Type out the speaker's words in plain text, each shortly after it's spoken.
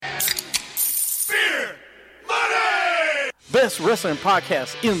best wrestling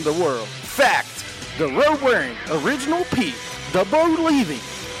podcast in the world. Fact, the road-wearing Original Pete, the believing,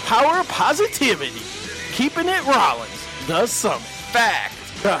 power of positivity, keeping it Rollins, the Summit. Fact,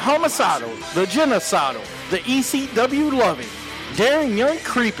 the homicidal, the genocidal, the ECW loving, daring young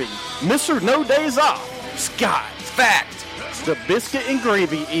creeping, Mr. No Days Off, Scott. Fact, the biscuit and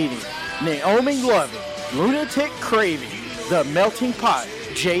gravy eating, Naomi loving, lunatic craving, the melting pot,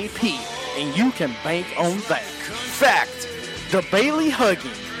 JP, and you can bank on that. Fact, the Bailey hugging,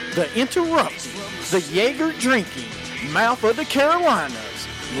 the interrupting, the Jaeger drinking, mouth of the Carolinas,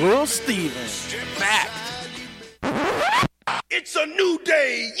 Will Stevens. Fact. It's a new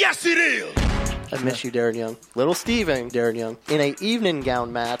day. Yes, it is. I miss you, Darren Young. Little Steven, Darren Young, in a evening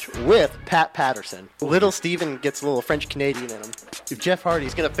gown match with Pat Patterson. Little Steven gets a little French-Canadian in him. If Jeff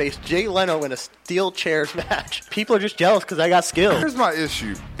Hardy's going to face Jay Leno in a steel chairs match, people are just jealous because I got skills. Here's my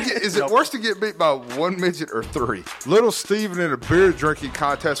issue. Is it worse to get beat by one midget or three? Little Steven in a beer drinking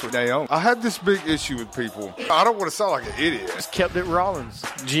contest with Naomi. I have this big issue with people. I don't want to sound like an idiot. Just kept it Rollins.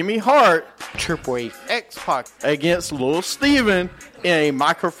 Jimmy Hart, Triple X-Pac against Little Steven in a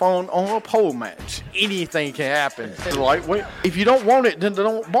microphone on a pole match. Anything can happen. Lightweight. If you don't want it, then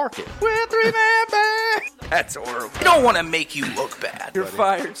don't bark it. We're three-man band. That's horrible. I don't want to make you look bad. You're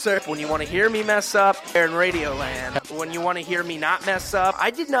fired, sir. When you want to hear me mess up, they're in Radioland. When you want to hear me not mess up,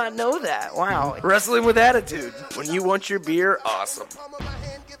 I did not know that. Wow. Wrestling with attitude. When you want your beer, awesome.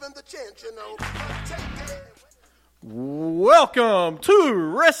 Welcome to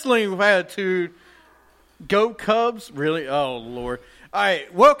Wrestling with Attitude. Go Cubs. Really? Oh, Lord. All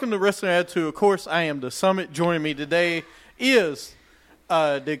right. Welcome to Wrestling Attitude. Of course, I am the Summit. Joining me today is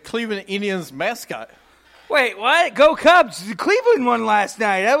the Cleveland Indians mascot. Wait, what? Go Cubs. The Cleveland won last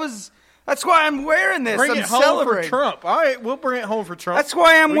night. That's why I'm wearing this. Bring I'm it home celebrating. for Trump. All right, we'll bring it home for Trump. That's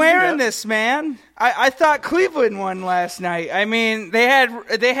why I'm wearing this, man. I thought Cleveland won last night. I mean, they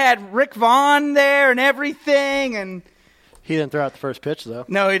had Rick Vaughn there and everything, and He didn't throw out the first pitch, though.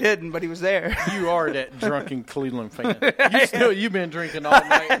 no, he didn't, but he was there. You are that drunken Cleveland fan. You've been drinking all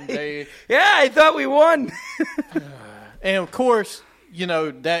night and day. Yeah, I thought we won. And, of course, you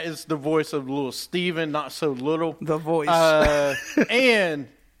know, that is the voice of little Steven, not so little. The voice. And,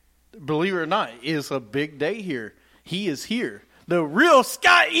 believe it or not, it's a big day here. He is here. The real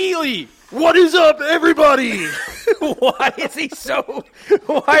Scott Ely. What is up, everybody? Why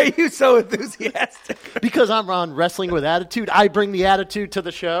are you so enthusiastic? Because I'm on Wrestling with Attitude. I bring the attitude to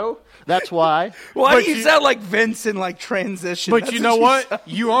the show. That's why. Why do you sound like Vince in like transition? But you know what?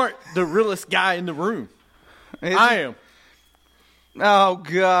 You aren't the realest guy in the room. I am. Oh,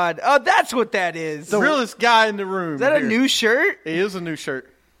 God. Oh, that's what that is. The realest guy in the room. Is that a new shirt? It is a new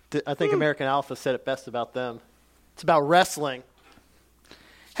shirt. I think American Alpha said it best about them. It's about wrestling.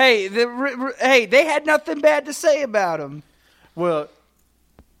 Hey, they had nothing bad to say about him. Well,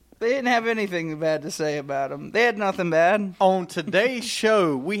 they didn't have anything bad to say about him. They had nothing bad. On today's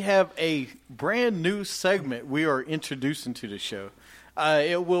show, we have a brand new segment we are introducing to the show.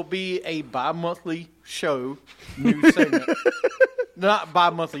 It will be a bi-monthly show, new segment. Not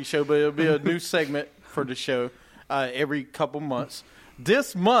bi-monthly show, but it'll be a new segment for the show every couple months.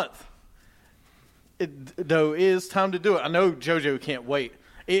 This month, though, it is time to do it. I know JoJo can't wait.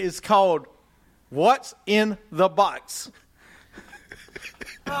 It is called What's in the Box?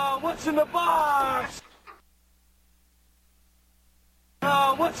 What's in the box?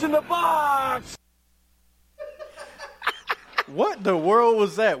 What's in the box? What the world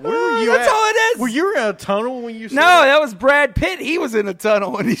was that? Where were you That's at? all it is. Were you in a tunnel when you said No, it? that was Brad Pitt. He was in a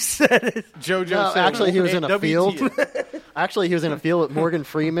tunnel when he said it. JoJo No, said actually, he was in a WTF. field. Actually, he was in a field with Morgan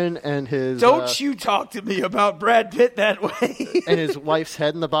Freeman and his Don't you talk to me about Brad Pitt that way. and his wife's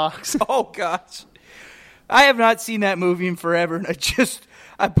head in the box. Oh, gosh. I have not seen that movie in forever, and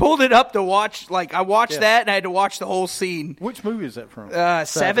I pulled it up to watch. Like, I watched that, and I had to watch the whole scene. Which movie is that from?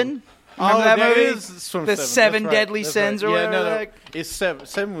 Seven? Remember that movie? Is from The Seven That's right. Deadly That's Sins right. or yeah, whatever. No, it's Seven.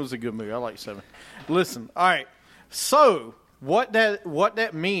 Seven was a good movie. I like Seven. Listen, all right. So what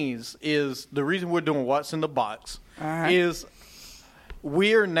that means is the reason we're doing What's in the Box is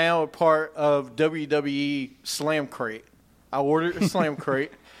we are now a part of WWE Slam Crate. I ordered a Slam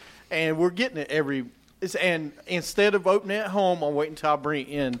Crate, and we're getting it and instead of opening it at home, I'm waiting until I bring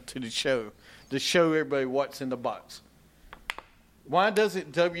it in to the show to show everybody what's in the box. Why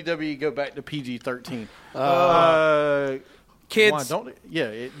doesn't WWE go back to PG-13? Kids. Why don't it? Yeah,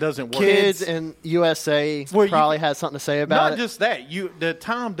 it doesn't work. Kids in USA probably has something to say about Not it. just that. The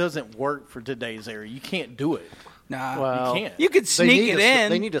time doesn't work for today's era. You can't do it. Nah. Well, can't. You could they sneak need it to, in.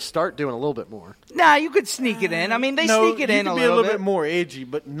 They need to start doing a little bit more. Nah, you could sneak it in. I mean, they sneak it in you a can be a little little bit more edgy,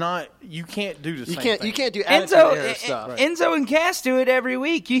 but not. You can't do the You same can't. thing. You can't do attitude era stuff. Enzo and Cass do it every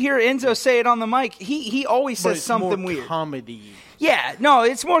week. You hear Enzo say it on the mic. He always But says it's something more weird. comedy. Yeah, no,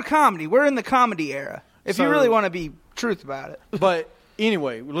 it's more comedy. We're in the comedy era. If you So- really want to be truth about it. But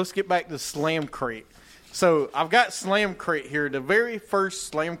anyway, let's get back to Slam Crate. So I've got Slam Crate here, the very first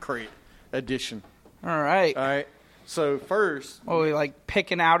Slam Crate edition. All right. All right. So first, Oh, we like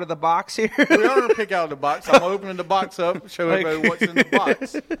picking out of the box here. we are going to pick out the box. I'm opening the box up, show everybody what's in the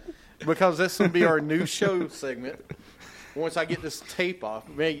box. Because that's going to be our new show segment. Once I get this tape off.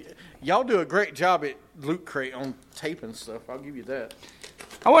 Man, y'all do a great job at Loot Crate on taping stuff. I'll give you that.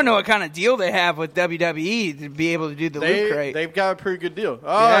 I want to know what kind of deal they have with WWE to be able to do the Loot Crate. They've got a pretty good deal.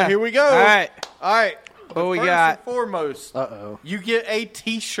 Oh, Yeah. here we go. All right. All right. What we First got? and foremost, Uh-oh. you get a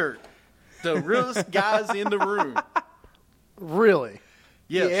T-shirt. The realest guys in the room. Really?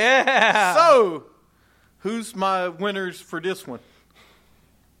 Yes. Yeah. So, who's my winners for this one?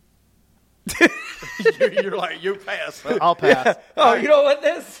 you're like, you pass. Huh? I'll pass. Oh, you know what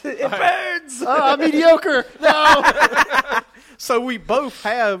this? It burns. I'm mediocre. No. So we both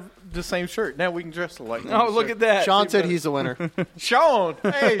have the same shirt. Now we can dress alike. Oh, look at that. Sean said he's the winner. Sean.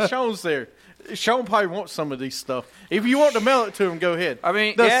 Hey, Sean's there. Sean probably wants some of these stuff. If you want to mail it to him, go ahead. I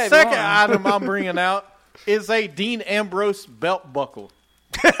mean, the yeah, if you second want. item I'm bringing out is a Dean Ambrose belt buckle.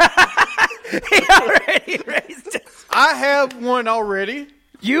 He already raised it. I have one already.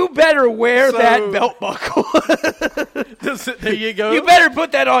 You better wear So- that belt buckle. There you go. You better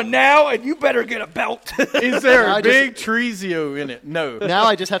put that on now, and you better get a belt. Is there I a big Trezio in it? No. Now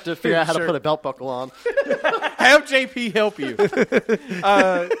I just have to figure out how Sure. to put a belt buckle on. Have JP help you.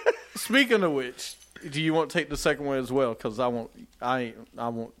 Speaking of which, do you want to take the second one as well? Because I won't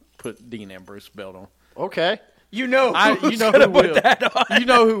put Dean Ambrose belt on. Okay. you know You know gonna who put will. that on. You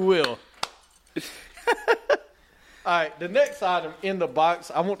know who will. All right, the next item in the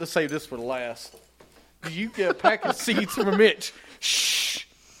box, I want to save this for last. You get a pack of seeds from Mitch. Shh.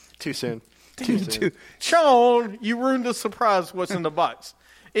 Too soon. Too soon. Sean, you ruined the surprise what's in the box.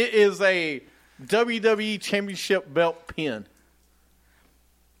 It is a WWE Championship belt pin.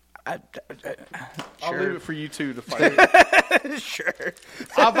 I'll leave it for you two to fight. Sure.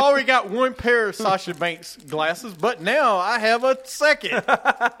 I've already got one pair of Sasha Banks glasses, but now I have a second.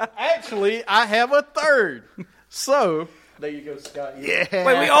 Actually, I have a third. So, there you go, Scott. Wait,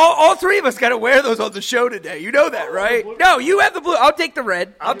 we all three of us got to wear those on the show today. You know that, right? No, you have the blue. I'll take the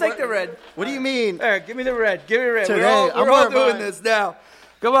red. I'll take the red. What do you mean? All right, give me the red. Give me the red. Today, we're I'm all wearing doing mine. this now.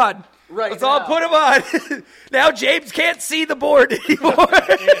 Come on. Right Let's all now. put them on. Now James can't see the board anymore.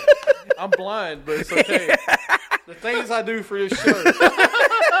 I'm blind, but it's okay. The things I do for this show.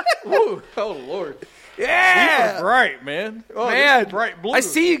 Woo, oh, Lord. Yeah. Bright, man. Oh, this Man, is bright blue. I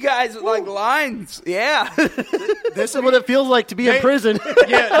see you guys with like lines. Yeah. This is what it feels like to be in prison.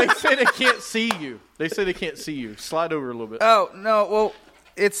 Yeah, they say they can't see you. They say they can't see you. Slide over a little bit. Oh, no. Well,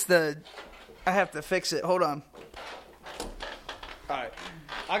 it's the. I have to fix it. Hold on. All right.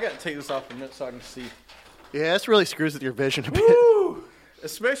 I got to take this off a minute so I can see. Yeah, this really screws with your vision a bit. Woo!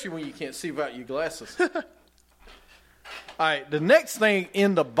 Especially when you can't see without your glasses. All right, the next thing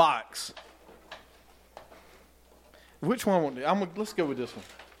in the box. Which one? Let's go with this one.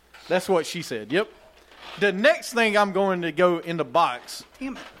 That's what she said. Yep. The next thing I'm going to go in the box.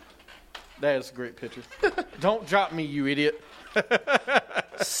 Damn it. That is a great picture. Don't drop me, you idiot.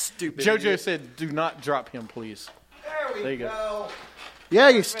 Stupid. JoJo idiot. said, "Do not drop him, please." There you go. Yeah,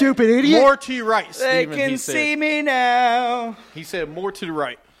 you stupid idiot. More to your right, They Steven, can he said. see me now. He said more to the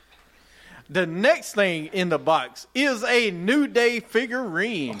right. The next thing in the box is a New Day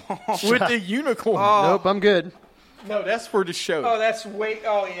figurine with the unicorn. Nope, I'm good. No, that's for the show. Oh, that's way.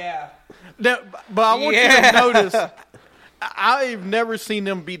 Oh, yeah. Now, but I want you to notice, I've never seen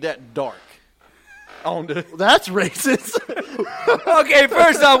them be that dark. On the, That's racist. Okay,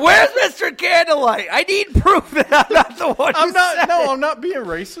 first off, where's Mr. Candlelight? I need proof that I'm not the one. I'm who not. said No, it. I'm not being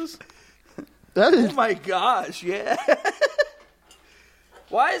racist. That is. Oh my gosh, yeah.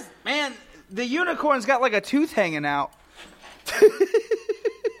 Why is the unicorn's got like a tooth hanging out?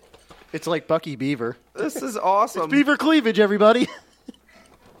 It's like Bucky Beaver. This is awesome. Beaver cleavage, everybody.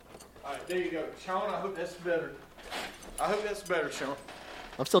 All right, there you go, Sean. I hope that's better. I hope that's better, Sean.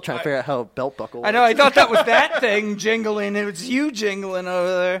 I'm still trying to figure out how a belt buckle. I know. I thought that was that thing jingling. It was you jingling over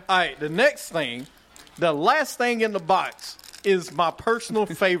there. All right, the next thing, the last thing in the box is my personal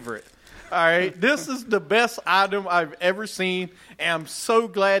favorite. All right, this is the best item I've ever seen, and I'm so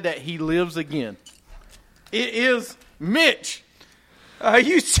glad that he lives again. It is Mitch. Are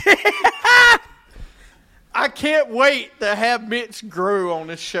you I can't wait to have Mitch grow on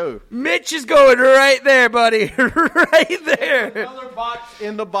this show. Mitch is going right there, buddy. Right there. Another box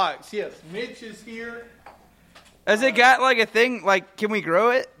in the box. Yes, Mitch is here. Has it got like a thing? Like, can we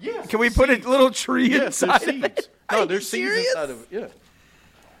grow it? Yes, Can we put a little tree Yes, there's inside of seeds. it? No, Are there's you seeds serious? inside of it. Yeah.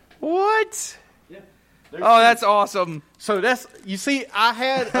 What? There's Oh, that's awesome. So that's, you see, I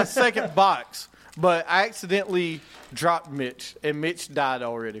had a second box, but I accidentally dropped Mitch, and Mitch died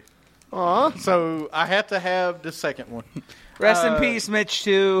already. So I had to have the second one. Rest in peace, Mitch,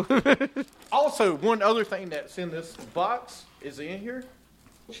 too. Also, one other thing that's in this box is in here.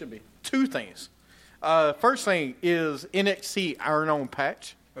 Should be two things. First thing is NXT Iron On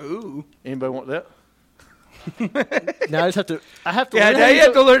patch. Ooh. Anybody want that? Now I have to. Yeah, learn now how you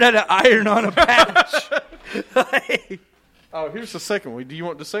have to learn how to iron on a patch. Like, Oh, here's the second one. Do you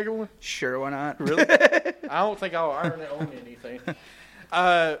want the second one? sure, why not? Really? I don't think I'll iron it on anything.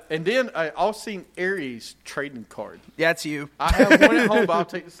 And then Austin Aries trading card. That's you. I have one at home, but I'll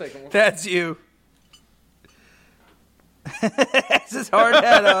take the second one. That's you. That's his hard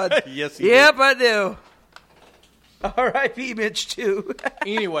hat on. Yes, he Yep, I do. R.I.P. Mitch, too.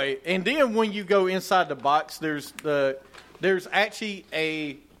 Anyway, and then when you go inside the box, there's actually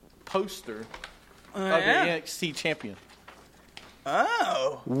a poster of the NXT champion.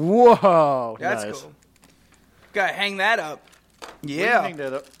 Oh, Whoa. that's nice. cool. Gotta hang that up. Where do you Yeah. hang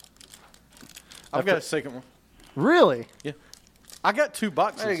that up? I've got a second one. Really? Yeah, I got two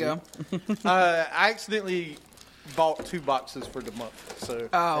boxes. There you go. I accidentally bought two boxes for the month, so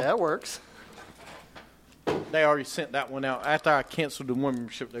Oh, That works. they already sent that one out. After I canceled the one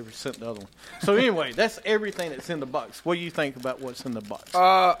membership, they sent the other one. So anyway, that's everything that's in the box. What do you think about what's in the box?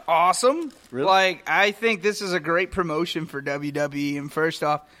 awesome. Really? Like, I think this is a great promotion for WWE. And first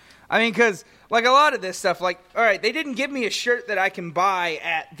off, I mean, because, like, a lot of this stuff, like, all right, they didn't give me a shirt that I can buy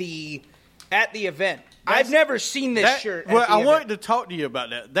at the event. I've never seen this shirt at Well, the I event. wanted to talk to you about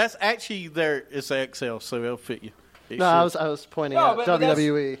that. That's actually it's an XL, so it'll fit you. It No, should. I was pointing No, at but that's-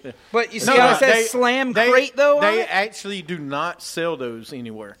 WWE. But you see No, how no, it says they- Slam they- Crate, though, on They it? actually do not sell those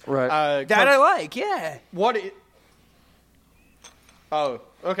anywhere. Right. That I like, yeah. What it? Oh,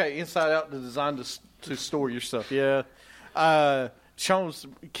 okay. Inside Out, the design to store your stuff. Yeah. Sean's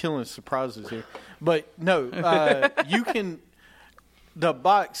killing surprises here, but no. You can. The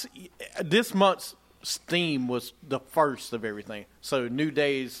box. This month's theme was the first of everything. So New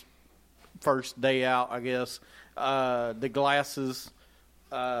Day's first day out, I guess. The glasses.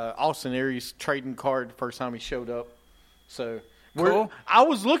 Austin Aries trading card the first time he showed up. So Cool. I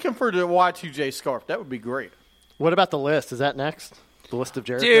was looking for the Y2J scarf. That would be great. What about the list? Is that next? The list of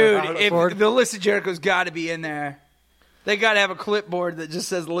Jericho? Dude, if Forward? the list of Jericho's got to be in there. They got to have a clipboard that just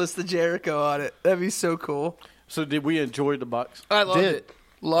says list of Jericho on it. That'd be so cool. So did we enjoy the box? I loved Did. it.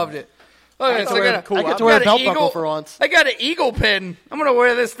 Loved it. Look at this. I got get to wear a got belt an buckle eagle- for once. I got an eagle pin. I'm going to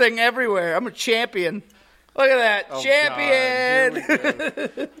wear this thing everywhere. I'm a champion. Look at that. Oh, champion. God,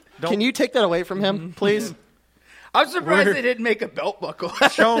 here we go. Can you take that away from him, please? I'm surprised Where- they didn't make a belt buckle.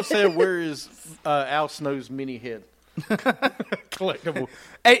 Sean said, "Where is Al Snow's mini head?" Collectible.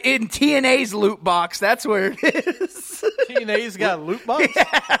 In TNA's loot box, that's where it is. TNA's got a loot box.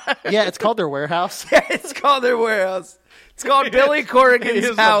 Yeah, it's called their warehouse. It's called their warehouse. It's called Billy Corrigan's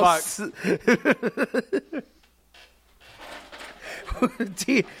Here's the house.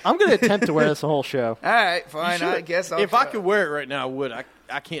 I'm going to attempt to wear this the whole show. All right, fine. I guess I'll If I try. could wear it right now, I would.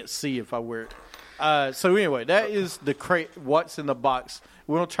 I can't see if I wear it. So anyway, that is the crate. What's in the box?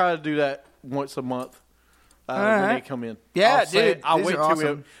 We'll try to do that once a month when right. they come in. Yeah, I'll dude, these wait are till we.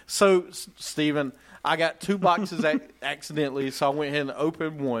 awesome. So Steven, I got two boxes accidentally, so I went ahead and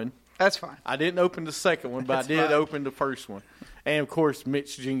opened one. That's fine. I didn't open the second one, but That's I did fine. open the first one. And, of course,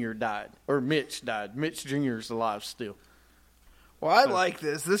 Mitch Jr. died. Or Mitch died. Mitch Jr. is alive still. Well, I like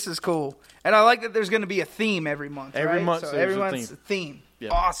this. This is cool. And I like that there's going to be a theme every month, Every right? month so there's every a month's theme. a theme. Yeah.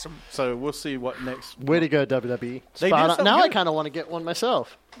 Awesome. So we'll see what next. Way to go, WWE. They did Spot on. something Now I good. kind of want to get one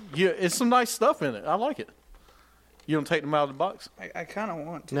myself. Yeah, it's some nice stuff in it. I like it. You don't take them out of the box? I kind of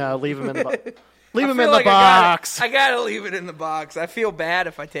want to. No, leave them in the box. Leave I them feel in the like box. I gotta leave it in the box. I feel bad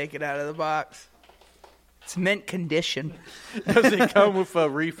if I take it out of the box. It's mint condition. Does it come with a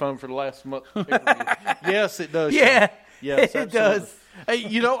refund for the last month? Yes, it does. Yeah. Sean. Yes, It absolutely. does. Hey,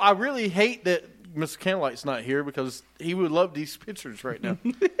 you know, I really hate that Mr. Candlelight's not here because he would love these pictures right now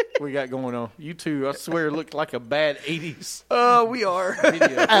we got going on. You two, I swear, look like a bad 80s Oh, we are.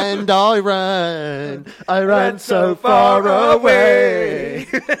 video. And I run so far away.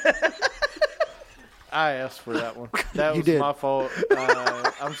 I asked for that one. That You was did. my fault.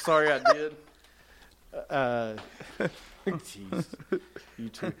 I'm sorry I did. Jeez. You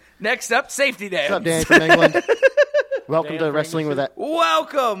too. Next up, Safety Dance. What's up, Danny from England? Welcome Dan to from Wrestling with that.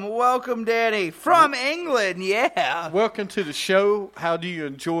 Welcome, Danny from England. Yeah. Welcome to the show. How do you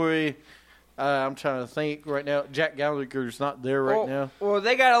enjoy? I'm trying to think right now. Jack Gallagher's not there right now. Well,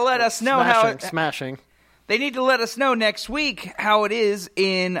 they got to let us know how it. Smashing. They need to let us know next week how it is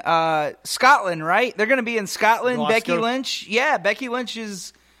in Scotland, right? They're going to be in Scotland. Glasgow. Becky Lynch. Yeah, Becky Lynch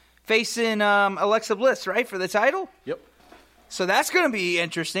is facing Alexa Bliss, right, for the title. Yep. So that's going to be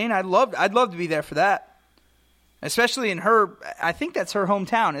interesting. I'd love to be there for that, especially in her. I think that's her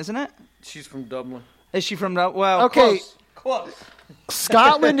hometown, isn't it? She's from Dublin. Is she from? Well, Okay. close.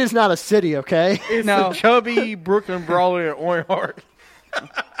 Scotland is not a city, okay? It's No. the chubby Brooklyn Brawler at Owen Hart.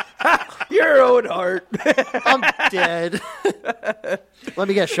 Your own heart. I'm dead. Let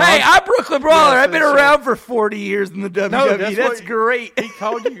me get Sean. Hey, I'm Brooklyn Brawler. Yeah, I've been so- around for 40 years in the WWE. That's what- great. He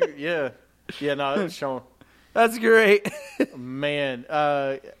called you. Yeah. Yeah, no, that's Sean. That's great. Man.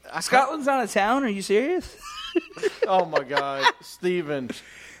 Scotland's not a town. Are you serious? Oh, my God. Steven.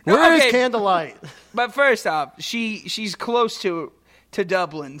 Where is okay. Candlelight? But first off, she's close to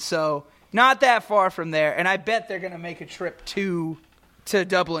Dublin, so not that far from there. And I bet they're going to make a trip to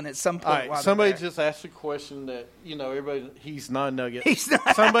Dublin at some point. All right, while they're somebody there. just asked a question that, everybody, he's not a nugget. He's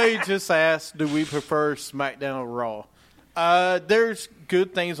not. Somebody just asked, do we prefer SmackDown or Raw? There's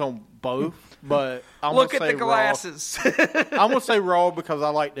good things on both, but I'm Look gonna at say the Raw. glasses. I'm going to say Raw because I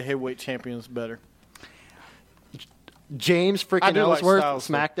like the heavyweight champions better. James I freaking do like Ellsworth, Styles,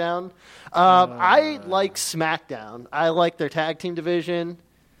 too. SmackDown. I like SmackDown. I like their tag team division,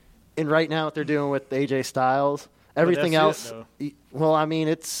 and right now what they're doing with AJ Styles. Everything that's else, it, well, I mean,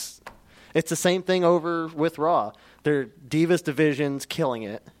 it's the same thing over with Raw. Their Divas division's killing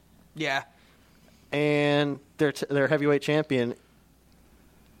it, Yeah. and their heavyweight champion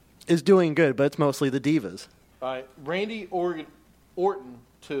is doing good, but it's mostly the Divas. All right, Randy Orton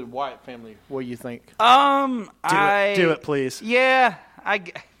to the Wyatt family. What do you think? Do it, please. Yeah.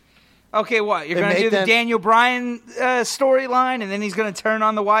 Okay, what? You're And going to make do the them- Daniel Bryan storyline, and then he's going to turn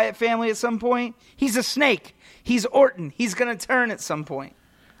on the Wyatt family at some point? He's a snake. He's Orton. He's going to turn at some point.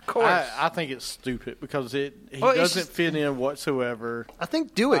 Of course. I think it's stupid because he Well, it's doesn't just- fit in whatsoever. I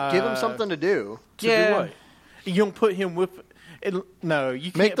think do it. Give him something to do. To Yeah. do what? You don't put him with. No,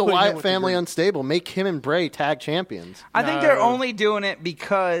 you can't Make the put him Wyatt with family group. unstable. Make him and Bray tag champions. I think they're No. only doing it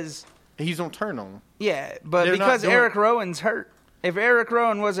because, He's on turn on him. yeah, but They're not because doing- Eric Rowan's hurt. If Eric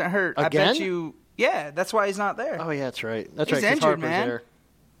Rowan wasn't hurt, I Again? bet you, yeah, that's why he's not there. Oh yeah, that's right. That's He's right. 'cause injured, Harper's man. there.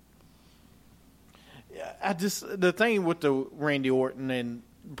 The thing with the Randy Orton and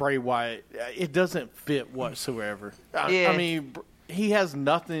Bray Wyatt, it doesn't fit whatsoever. Yeah. I mean, he has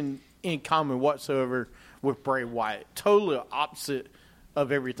nothing in common whatsoever with Bray Wyatt. Totally opposite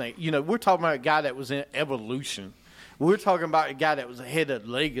of everything. We're talking about a guy that was in Evolution. We're talking about a guy that was ahead of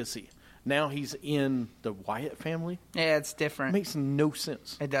Legacy. Now he's in the Wyatt family. Yeah, it's It different. makes no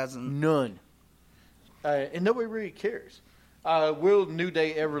sense. It doesn't. None. And nobody really cares. Will New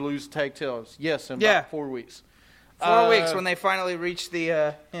Day ever lose tag titles? Yes, in Yeah. about 4 weeks. 4 weeks when they finally reach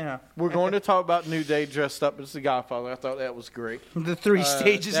the, We're going to talk about New Day dressed up as the Godfather. I thought that was great. the three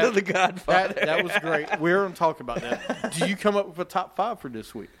stages that- of the Godfather. That was great. We're going to talk about that. Do you come up with a top 5 for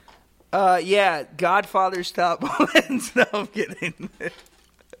this week? Yeah, Godfather's top ones. No, I'm kidding.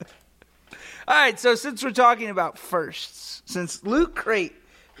 All right, so since we're talking about firsts, since Luke Crate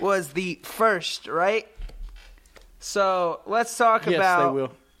was the first, right? So let's talk Yes, about they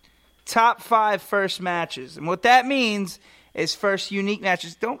will. top 5 first matches. And what that means is first unique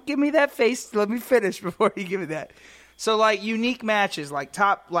matches. Don't give me that face. Let me finish before you give me that. So, like, unique matches, like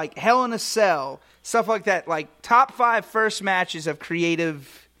Hell in a Cell, stuff like that. Like, top 5 first matches of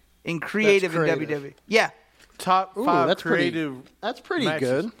creative in creative. WWE. Yeah. Top Ooh, 5 that's creative. That's pretty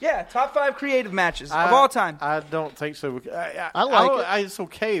matches. good. Yeah, top 5 creative matches of all time. I don't think so. I like it. It's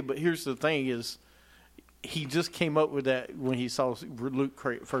okay, but here's the thing is, he just came up with that when he saw Luke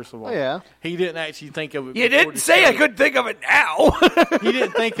Crate, first of all. Oh, yeah. He didn't actually think of it You before didn't the say show. I couldn't think of it now. He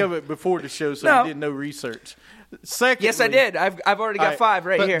didn't think of it before the show, so No. he did no research. Secondly, Yes, I did. I've already got All right. 5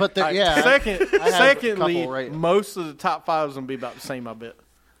 right here. But All yeah. right, I have secondly, a couple right- most of the top 5 is going to be about the same, I bet.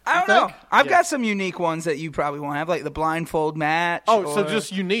 I don't you know. think? I've Yeah. got some unique ones that you probably won't have, like the blindfold match. Oh, so or-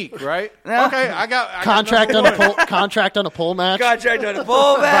 just unique, right? No. Okay, I got contract on number a one. pole. Contract on a pole match. contract on a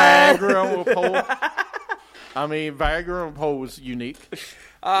bull match. Viagra on a pole. I mean, Viagra on a pole was unique.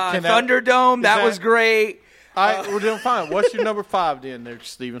 Can that- Thunderdome, that that- was great. All right, we're doing fine. What's your number 5 then, there,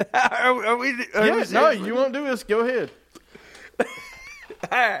 Steven? Are we No, you won't do this. Go ahead. All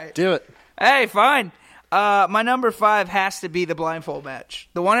right. Do it. Hey, fine. My number 5 has to be the blindfold match.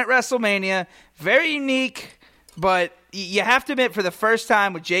 The one at WrestleMania. Very unique. But you have to admit, for the first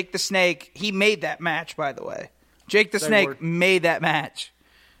time with Jake the Snake, he made that match, by the way. Jake the Snake made that match.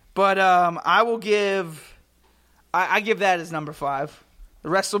 But I will give... I give that as number 5. The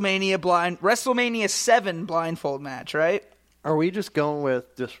WrestleMania 7 blindfold match, right? Are we just going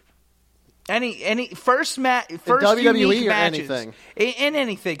with just... Any first WWE unique or matches. anything? In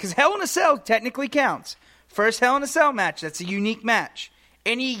anything. Because Hell in a Cell technically counts. First Hell in a Cell match, that's a unique match.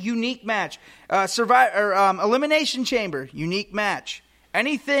 Any unique match. Elimination Chamber, unique match.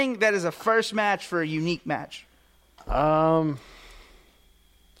 Anything that is a first match for a unique match. I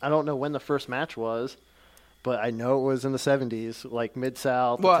don't know when the first match was, but I know it was in the 70s, like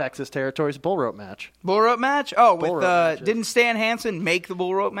Mid-South, the Texas Territories bull rope match. Bull rope match? Oh, bull rope matches. Didn't Stan Hansen make the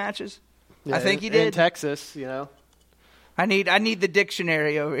bull rope matches? Yeah, I think he did. In Texas, you know. I need the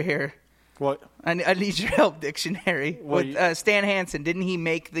dictionary over here. What? I need your help, dictionary. With Stan Hansen, didn't he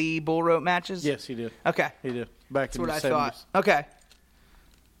make the bull rope matches? Yes, he did. Okay. He did. Back That's in the what I 70s. thought. Okay.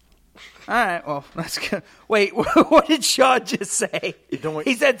 All right, well, that's good. Wait, what did Sean just say? Doink.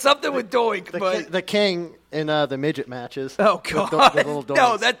 He said something with doink, but... The king in the midget matches. Oh, with God. the little doinks.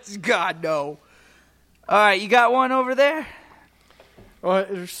 No, that's... God, no. All right, you got one over there? Well,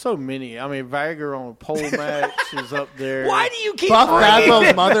 there's so many. I mean, Viagra on a pole match is up there. Why do you keep Buff bringing Bagwell's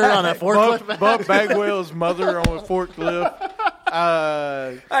it? mother on a forklift match. Buff Bagwell's mother on a forklift.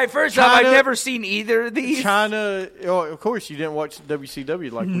 All right, first off, I've never seen either of these. China, of course, you didn't watch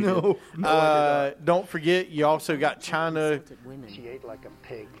WCW like we did. No. Don't forget, you also got China. She ate like a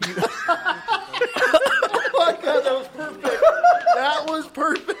pig. Oh, my God, that was perfect. That was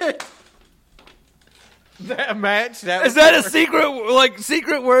perfect. That match. Is that a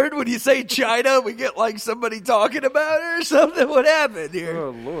secret word? When you say China, we get like somebody talking about it or something? What happened here? Oh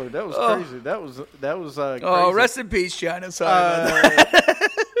Lord, that was crazy. That was crazy. Oh, rest in peace, China. Sorry about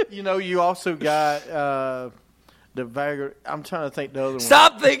that. You know, you also got the Viagra. I'm trying to think the other one.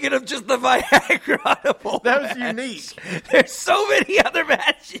 Stop thinking of just the Viagra. That was unique. There's so many other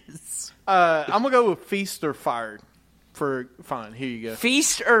matches. I'm gonna go with Feast or Fired. Fine, here you go.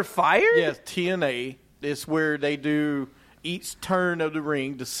 Feast or Fired? Yes, TNA. It's where they do each turn of the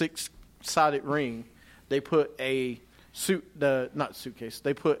ring, the 6-sided ring. They put a not suitcase.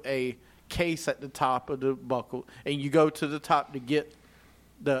 They put a case at the top of the buckle, and you go to the top to get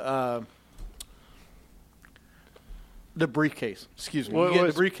the briefcase. Excuse me. You get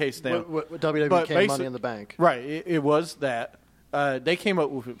the briefcase down. What WWE came Money in the Bank. Right. It was that. They came up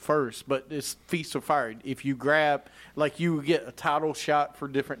with it first, but it's Feast or Fired. If you grab, like, you get a title shot for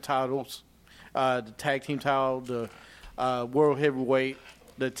different titles. The tag team title, the World Heavyweight,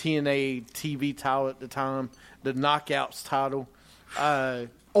 the TNA TV title at the time, the Knockouts title,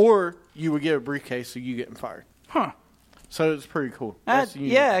 or you would get a briefcase, so you getting fired. Huh. So it's pretty cool.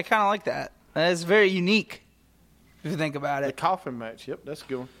 Yeah, I kind of like that. That's very unique, if you think about The it. coffin match, yep, that's a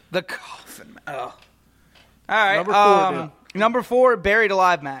good one. The coffin match. Oh. All right. Number 4, Buried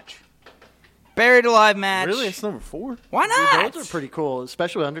Alive match. Buried Alive match. Really? It's number 4? Why not? Those are pretty cool,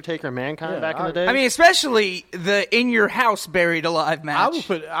 especially Undertaker and Mankind back in the day. I mean, especially the In Your House Buried Alive match.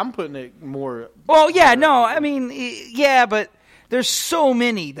 I'm putting it more. Well, yeah, no, I mean, yeah, but there's so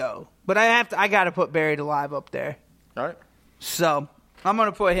many though. But I got to put Buried Alive up there. All right. So I'm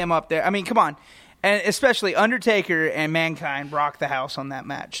gonna put him up there. I mean, come on, and especially Undertaker and Mankind rocked the house on that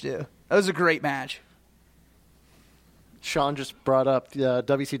match too. That was a great match. Sean just brought up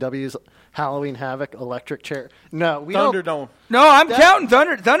WCW's Halloween Havoc electric chair. No, we Thunderdome. don't. No, I'm counting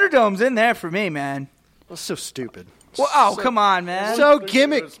Thunderdome's in there for me, man. That's so stupid. Well, come on, man. So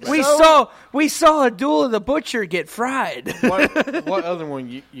gimmick. we saw a Duel of the Butcher get fried. What other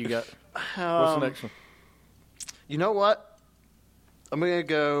one you got? What's the next one? You know what? I'm gonna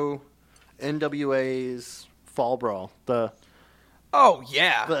go NWA's Fall Brawl. The Oh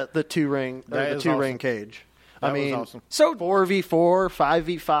yeah. the two ring awesome. cage. That was awesome. So 4v4,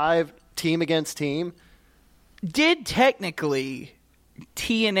 5v5, team against team. did technically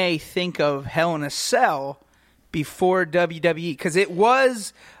TNA think of Hell in a Cell before WWE? Because it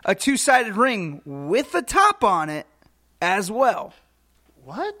was a 2-sided ring with a top on it as well.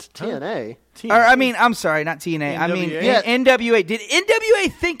 What? TNA? Or, I mean, I'm sorry, not TNA. I mean, NWA? NWA. Did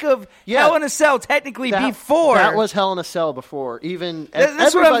NWA think of Hell in a Cell technically before? That was Hell in a Cell before. Even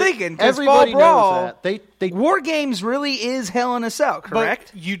That's what I'm thinking. Everybody Brawl, knows that. They War Games really is Hell in a Cell,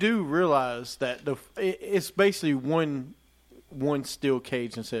 correct? But you do realize that it's basically one steel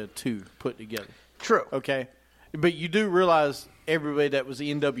cage instead of two put together. True. Okay? But you do realize everybody that was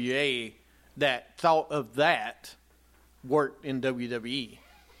the NWA that thought of that worked in WWE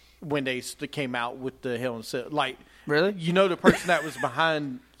when they came out with the Hell in a Cell. Like, really? You know the person that was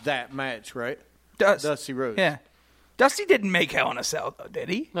behind that match, right? Dusty Rhodes. Yeah. Dusty didn't make Hell in a Cell, though, did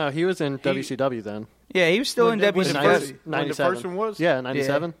he? No, he was in WCW then. Yeah, he was still in When the WCW. first- 97. when the first one was? Yeah,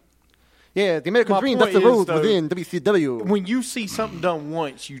 97. Yeah, the American My Dream, point that's the is, road though, within WCW. When you see something done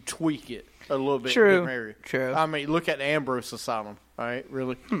once, you tweak it a little bit. True, different area. true. I mean, look at the Ambrose Asylum. All right,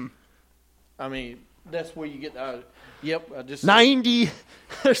 really? I mean, that's where you get yep, I just...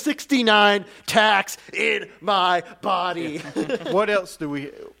 69 tacks in my body. What else do we...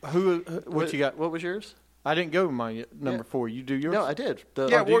 What you got? What was yours? I didn't go with mine yet. Number 4. You do yours? No, I did. The,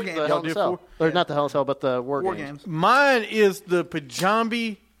 Yeah, War the Games. Hell Y'all in a did Cell. 4? Or not the Hell in a Cell, but the War War Games. Games. Mine is the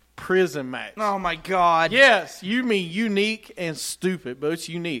Pajambi prison match. Oh, my God. Yes, you mean unique and stupid, but it's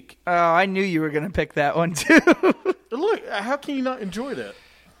unique. Oh, I knew you were going to pick that one, too. Look, how can you not enjoy that?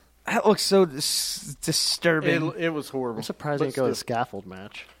 That looks so disturbing. It was horrible. I'm surprised But they didn't go to the still, scaffold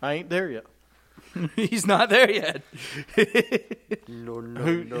match. I ain't there yet. He's not there yet.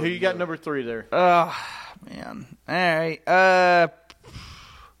 Who you got number 3 there? Oh, man. All right.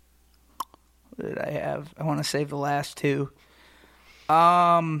 What did I have? I want to save the last 2.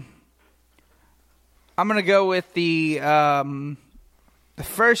 I'm gonna go with the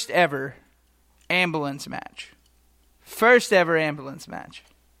first ever ambulance match. First ever ambulance match.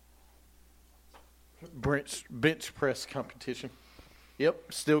 Bench press competition.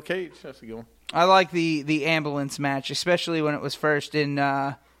 Yep, steel cage. That's a good one. I like the ambulance match, especially when it was first in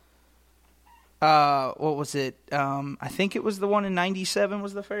what was it? I think it was the one in 97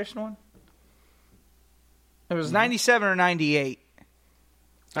 was the first one. It was 97 or 98.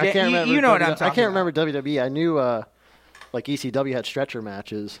 I Yeah, can't remember. you know what I'm talking I can't about. remember WWE. I knew like ECW had stretcher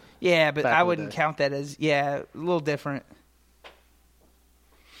matches. Yeah, but Back I in the wouldn't day. count that as a little different.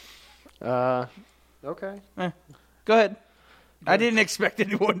 Okay. Go ahead. I didn't expect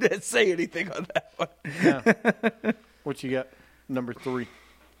anyone to say anything on that one. Yeah. What you got? Number 3.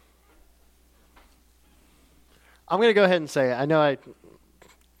 I'm going to go ahead and say it. I know I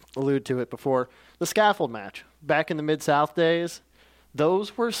alluded to it before. The scaffold match. Back in the Mid-South days,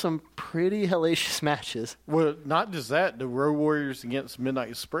 those were some pretty hellacious matches. Well, not just that. The Road Warriors against Midnight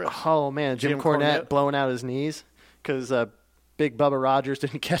Express. Oh, man. Jim Cornette blowing out his knees because Big Bubba Rogers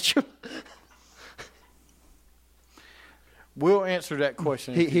didn't catch him. We'll answer that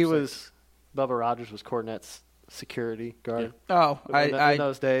question. in a He few was Bubba Rogers was Cornette's security guard. Oh, in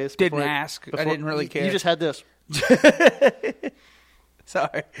those days. didn't before- ask. I before- didn't really care. You just had this.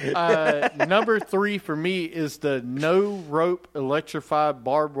 Sorry. Number 3 for me is the no rope electrified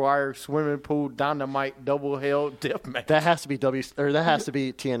barbed wire swimming pool dynamite double hell death match. That has to be that has to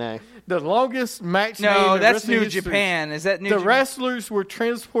be TNA. The longest match. No, name in that's wrestling New history. Japan. Is that New The Japan? wrestlers were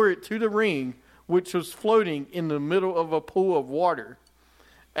transported to the ring, which was floating in the middle of a pool of water.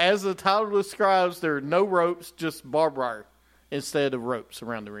 As the title describes, there are no ropes, just barbed wire instead of ropes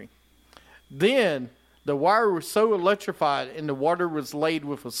around the ring. Then the wire was so electrified and the water was laid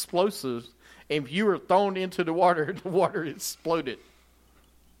with explosives, and if you were thrown into the water exploded.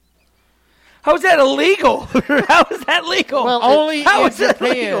 How is that illegal? How is that legal? Well, Only How in is that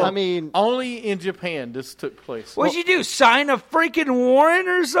Japan. legal? I mean, Only in Japan this took place. What'd you do? Sign a freaking warrant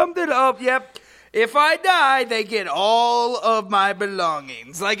or something? Oh, yep. If I die, they get all of my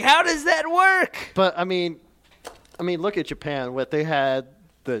belongings. Like, how does that work? but I mean, look at Japan. What they had,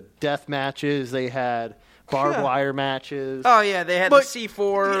 the death matches. They had barbed wire matches. Oh, yeah, they had But the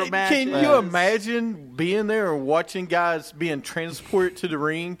C4 match. Can you imagine being there and watching guys being transported to the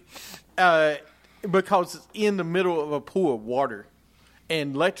ring because it's in the middle of a pool of water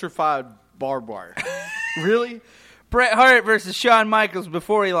and electrified barbed wire? Really? Bret Hart versus Shawn Michaels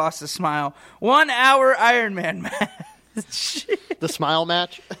before he lost his smile. 1 hour Iron Man match. The smile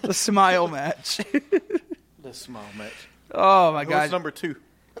match. The smile match. The small match. Oh, my What's God. number 2?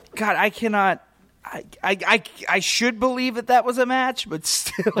 God, I cannot. I should believe that was a match, but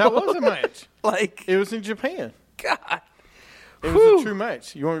still. That was a match. Like, It was in Japan. God. It was Whew. a true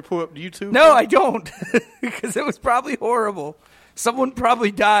match. You want me to pull up YouTube? No, I don't. Because it was probably horrible. Someone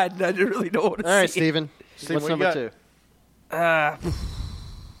probably died, and I didn't really know what to All right, see. Steven. Steven, What's what you number got? 2?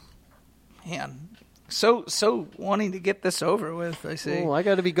 Man. So wanting to get this over with, I see. Oh, I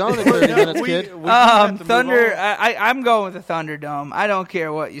got to be gone in 30 minutes, kid. we have to move Thunder. on. I'm going with the Thunderdome. I don't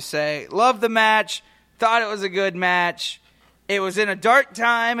care what you say. Love the match. Thought it was a good match. It was in a dark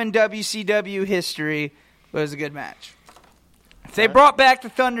time in WCW history, but it was a good match. If they brought back the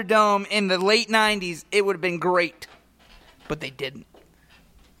Thunderdome in the late 90s, it would have been great. But they didn't.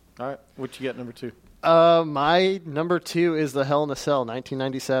 All right. What you got, number 2? My number 2 is the Hell in a Cell,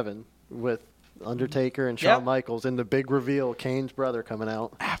 1997, with Undertaker and Shawn Yep. Michaels, and the big reveal, Kane's brother coming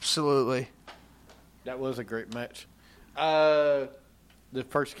out. Absolutely. That was a great match. The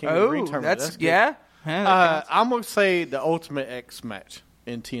first King of the Ring Oh, tournament. that's good. yeah. Yeah, that counts. I'm gonna say the Ultimate X match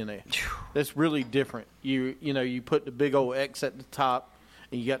in TNA. That's really different. You put the big old X at the top,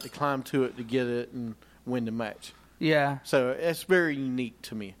 and you got to climb to it to get it and win the match. Yeah. So it's very unique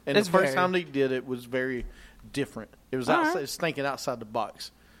to me. And It's the first very- time they did it was very different. It was All outside, right. it's thinking outside the box.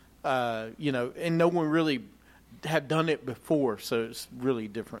 And no one really had done it before, so it's really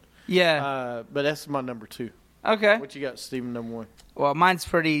different. Yeah. But that's my number 2. Okay. What you got, Steven, number 1? Well, mine's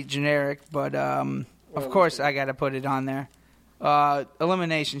pretty generic, but of course I got to put it on there.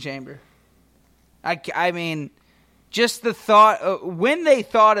 Elimination Chamber. I mean, just the thought when they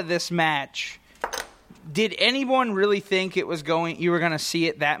thought of this match, did anyone really think you were going to see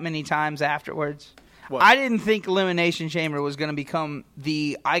it that many times afterwards? What? I didn't think Elimination Chamber was going to become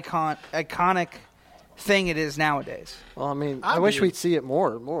the iconic thing it is nowadays. Well, I mean, I I wish did. we'd see it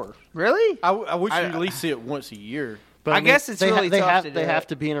more and more. Really? I wish you'd at least see it once a year. But I mean, guess it's they really they tough have to do they it. have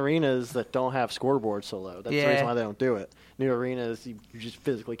to be in arenas that don't have scoreboards so low. That's the Yeah. reason why they don't do it. New arenas, you just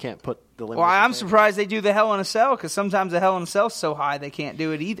physically can't put the limit. Well, I'm surprised they do the Hell in a Cell because sometimes the Hell in a Cell's so high they can't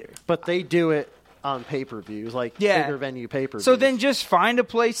do it either. But they do it on pay-per-views, like Yeah. bigger venue pay-per-views. So then just find a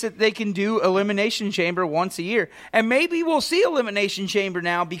place that they can do Elimination Chamber once a year. And maybe we'll see Elimination Chamber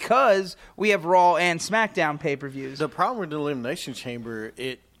now because we have Raw and SmackDown pay-per-views. The problem with the Elimination Chamber,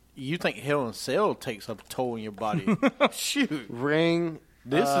 you think Hell in a Cell takes a toll on your body. Shoot. ring,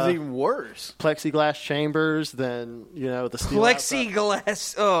 This is even worse. plexiglass chambers, then the steel outside.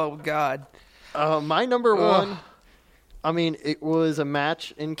 Plexiglass. Oh, God. My number one, I mean, it was a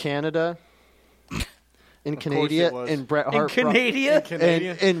match in Canada, in course Canada, it was. and Bret In Hart.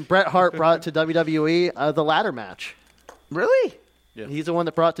 Canada? And Bret Hart brought to WWE the ladder match. Really? Yeah. He's the one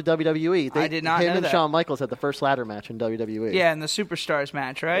that brought to WWE. I did not Him know and that. Shawn Michaels had the first ladder match in WWE. Yeah, in the Superstars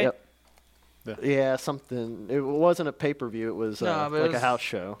match, right? Yep. Yeah, something. It wasn't a pay-per-view. It was No, but it like was- a house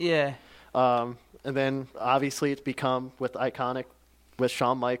show. Yeah. And then obviously it's become with iconic with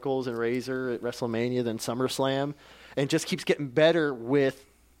Shawn Michaels and Razor at WrestleMania, then SummerSlam, and just keeps getting better with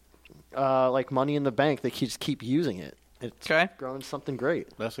like Money in the Bank. They just keep using it. It's Okay. growing something great.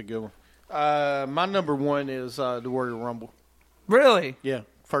 That's a good one. My number 1 is the Warrior Rumble. Really? Yeah,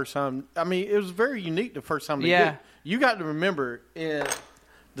 first time. I mean, it was very unique the first time they Yeah. did it. You got to remember, in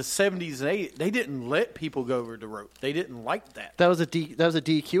the 70s and 80s, they didn't let people go over the rope. They didn't like that. That was a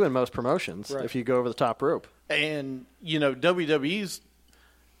DQ in most promotions. Right. If you go over the top rope. And, WWE's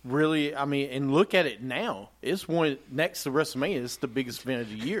really, I mean, and look at it now. It's one next to WrestleMania. It's the biggest event of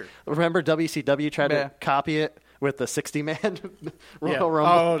the year. Remember WCW tried Yeah. to copy it with the 60-man Royal Yeah. Rumble.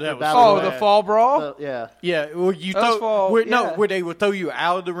 Oh, that was Oh, bad. the fall brawl? Yeah. Yeah, well, you Those fall- yeah. where they would throw you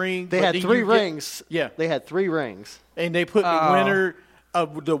out of the ring. They but had then 3 you get- rings. Yeah. They had 3 rings. And they put the Oh. winner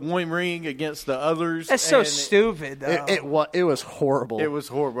of the one ring against the others. That's so and stupid, though. It was horrible. It was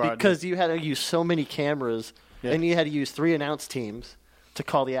horrible. because you had to use so many cameras, Yeah. and you had to use 3 announce teams to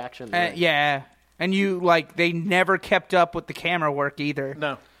call the action. Yeah. And they never kept up with the camera work either.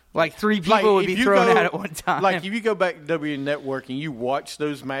 No. Like 3 people would if be you thrown go- out at one time. Like, if you go back to W Network and you watch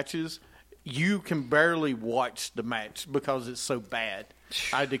those matches, you can barely watch the match because it's so bad.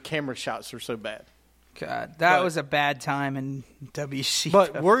 The camera shots are so bad. God, that But- was a bad time in WC.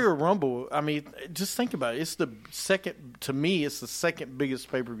 But Warrior Rumble, I mean, just think about it. It's the second, to me, it's the second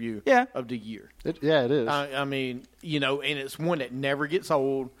biggest pay-per-view Yeah. of the year. it is. I mean, and it's one that never gets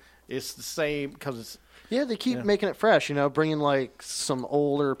old. It's the same because it's yeah, they keep making it fresh. Bringing like some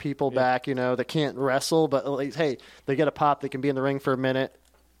older people back. That can't wrestle, but like, hey, they get a pop. They can be in the ring for a minute.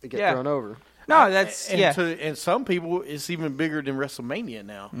 They get Yeah. thrown over. no, that's and yeah. and some people, it's even bigger than WrestleMania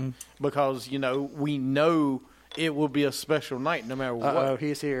now Mm. because we know it will be a special night no matter what. Oh,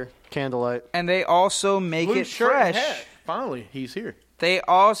 he's here. Candlelight. And they also make Blue it shirt and fresh. hat. Finally, he's here. They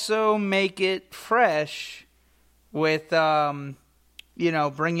also make it fresh with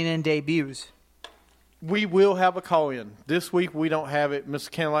bringing in debuts. We will have a call-in. This week we don't have it. Mr.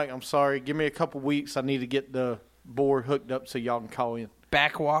 Candlelight, I'm sorry. Give me a couple weeks. I need to get the board hooked up so y'all can call in.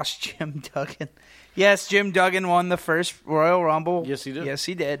 Backwash Jim Duggan. Yes, Jim Duggan won the first Royal Rumble. Yes, he did. Yes,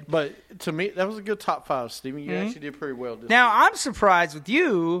 he did. But to me, that was a good top 5, Steven. You actually did pretty well this Now, week. I'm surprised with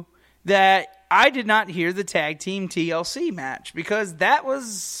you that I did not hear the tag team TLC match because that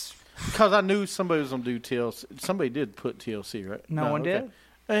was... Because I knew somebody was going to do TLC. Somebody did put TLC, right? No one did?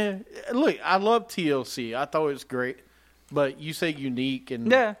 Look, I love TLC. I thought it was great. But you say unique,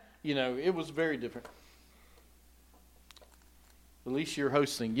 and Yeah. it was very different. At least you're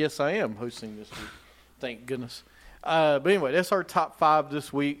hosting. Yes, I am hosting this week. Thank goodness. But anyway, that's our top 5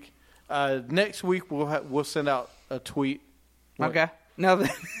 this week. Next week we'll send out a tweet. Okay. No,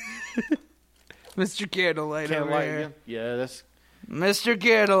 Mr. Candlelight over Candlelight here. again? Yeah, Mr.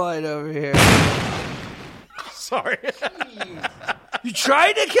 Candlelight over here. Sorry. You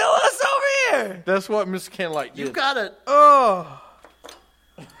tried to kill us over here. That's what Mr. Candlelight did. You got it. Oh.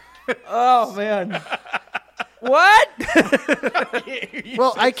 Oh, man. What?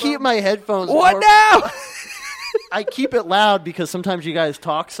 Well, I keep my headphones. What now? I keep it loud because sometimes you guys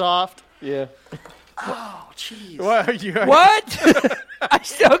talk soft. Yeah. Oh, jeez. What are you? What? I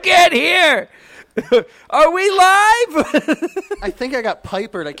still can't hear. Are we live? I think I got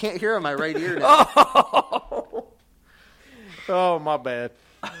pipered. I can't hear in my right ear now. Oh, my bad.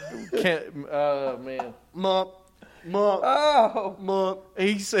 Can't. Man.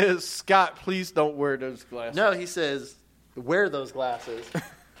 He says, Scott, please don't wear those glasses. No, he says, wear those glasses.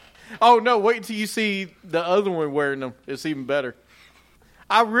 Oh, no, wait till you see the other one wearing them. It's even better.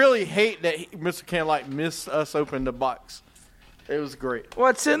 I really hate that Mr. Candlelight missed us open the box. It was great.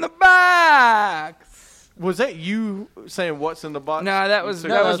 What's in the box? Was that you saying what's in the box? No, that was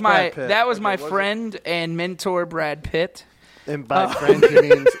Brad Pitt. my friend and mentor Brad Pitt. And by friend, he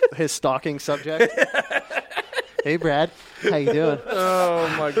means his stalking subject. Hey, Brad. How you doing?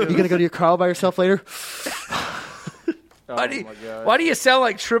 Oh, my goodness. You going to go to your car by yourself later? Why do you sound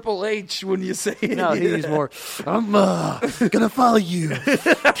like Triple H when you say it? No, he's more, I'm going to follow you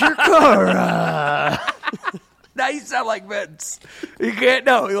to your car. Now you sound like Vince. You can't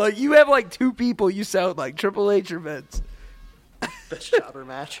know. Like you have like two people you sound like, Triple H or Vince. Best jobber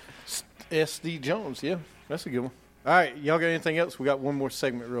match. S.D. Jones, yeah. That's a good one. All right, y'all got anything else? We got one more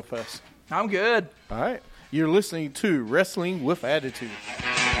segment real fast. I'm good. All right. You're listening to Wrestling with Attitude.